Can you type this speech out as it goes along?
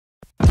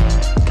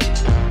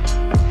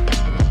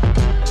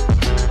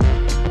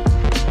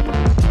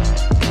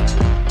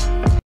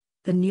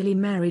the newly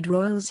married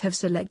royals have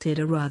selected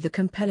a rather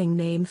compelling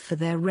name for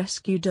their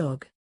rescue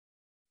dog.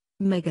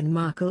 Meghan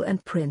Markle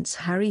and Prince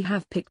Harry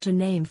have picked a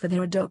name for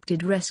their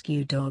adopted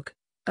rescue dog,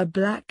 a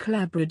black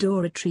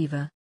Labrador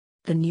retriever.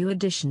 The new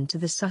addition to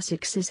the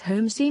Sussexes'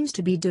 home seems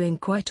to be doing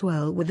quite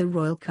well with the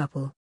royal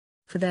couple.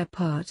 For their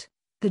part,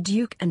 the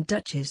Duke and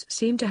Duchess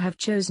seem to have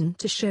chosen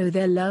to show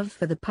their love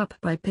for the pup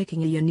by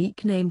picking a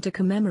unique name to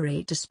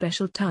commemorate a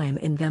special time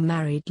in their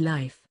married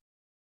life.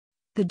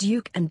 The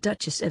Duke and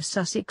Duchess of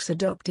Sussex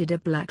adopted a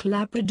black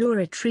Labrador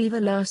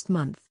retriever last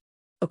month.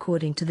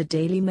 According to the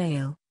Daily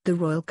Mail, the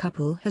royal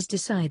couple has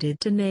decided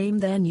to name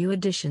their new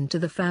addition to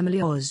the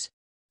family Oz.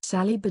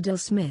 Sally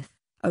Bedell-Smith,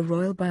 a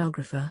royal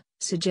biographer,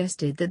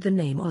 suggested that the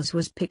name Oz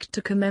was picked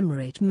to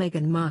commemorate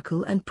Meghan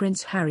Markle and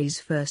Prince Harry's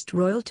first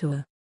royal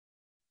tour.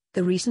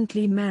 The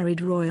recently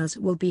married royals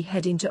will be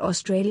heading to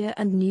Australia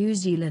and New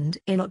Zealand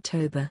in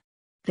October.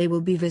 They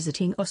will be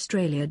visiting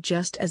Australia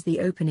just as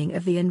the opening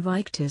of the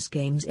Invictus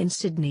Games in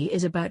Sydney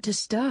is about to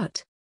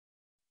start.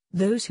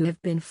 Those who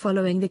have been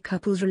following the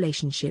couple's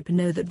relationship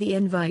know that the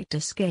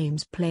Invictus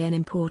Games play an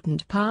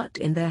important part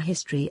in their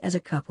history as a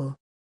couple.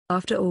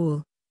 After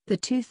all, the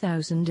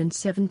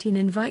 2017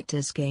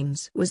 Invictus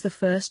Games was the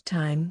first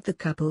time the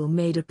couple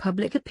made a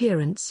public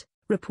appearance,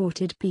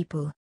 reported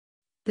People.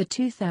 The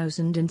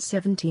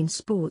 2017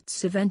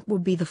 sports event will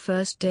be the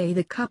first day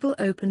the couple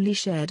openly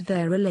shared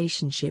their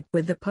relationship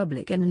with the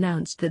public and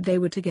announced that they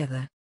were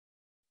together.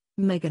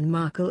 Meghan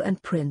Markle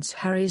and Prince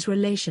Harry's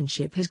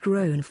relationship has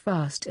grown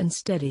fast and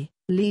steady,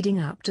 leading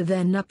up to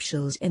their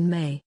nuptials in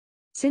May.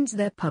 Since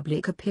their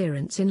public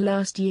appearance in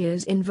last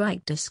year's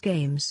Invictus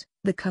Games,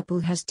 the couple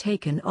has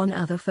taken on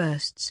other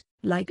firsts,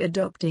 like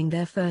adopting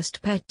their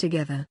first pet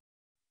together.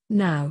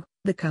 Now,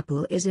 the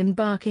couple is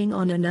embarking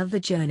on another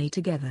journey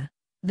together,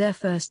 their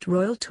first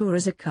royal tour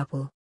as a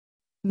couple.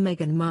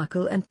 Meghan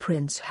Markle and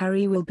Prince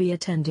Harry will be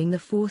attending the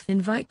fourth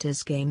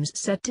Invictus Games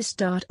set to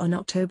start on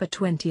October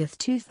 20,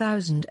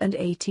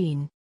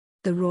 2018.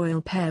 The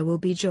royal pair will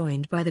be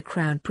joined by the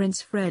Crown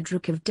Prince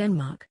Frederik of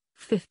Denmark,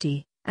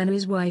 50, and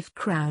his wife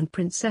Crown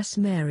Princess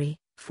Mary,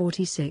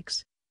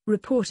 46,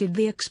 reported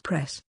The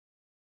Express.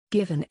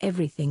 Given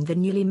everything the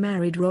newly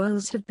married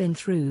royals have been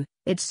through,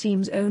 it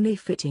seems only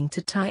fitting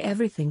to tie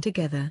everything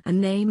together and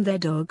name their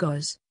dog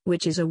Oz,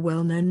 which is a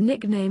well-known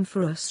nickname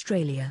for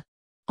Australia.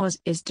 Oz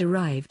is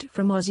derived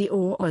from Aussie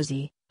or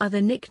Aussie,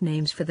 other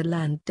nicknames for the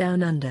land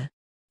down under.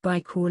 By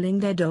calling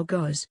their dog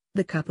Oz,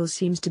 the couple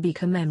seems to be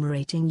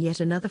commemorating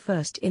yet another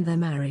first in their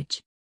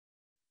marriage.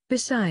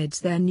 Besides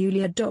their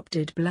newly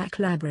adopted black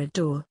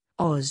Labrador,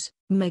 Oz,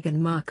 Meghan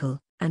Markle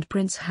and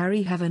Prince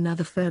Harry have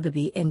another fur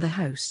baby in the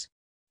house.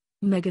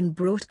 Meghan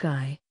brought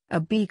Guy,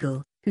 a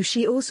beagle, who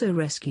she also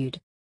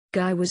rescued.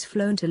 Guy was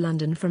flown to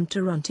London from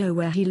Toronto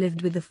where he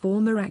lived with the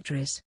former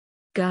actress.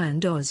 Guy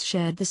and Oz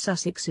shared the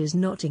Sussexes'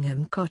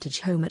 Nottingham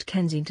cottage home at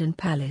Kensington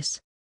Palace.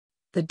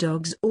 The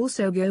dogs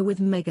also go with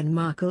Meghan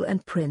Markle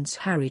and Prince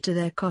Harry to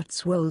their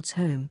Cotswolds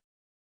home.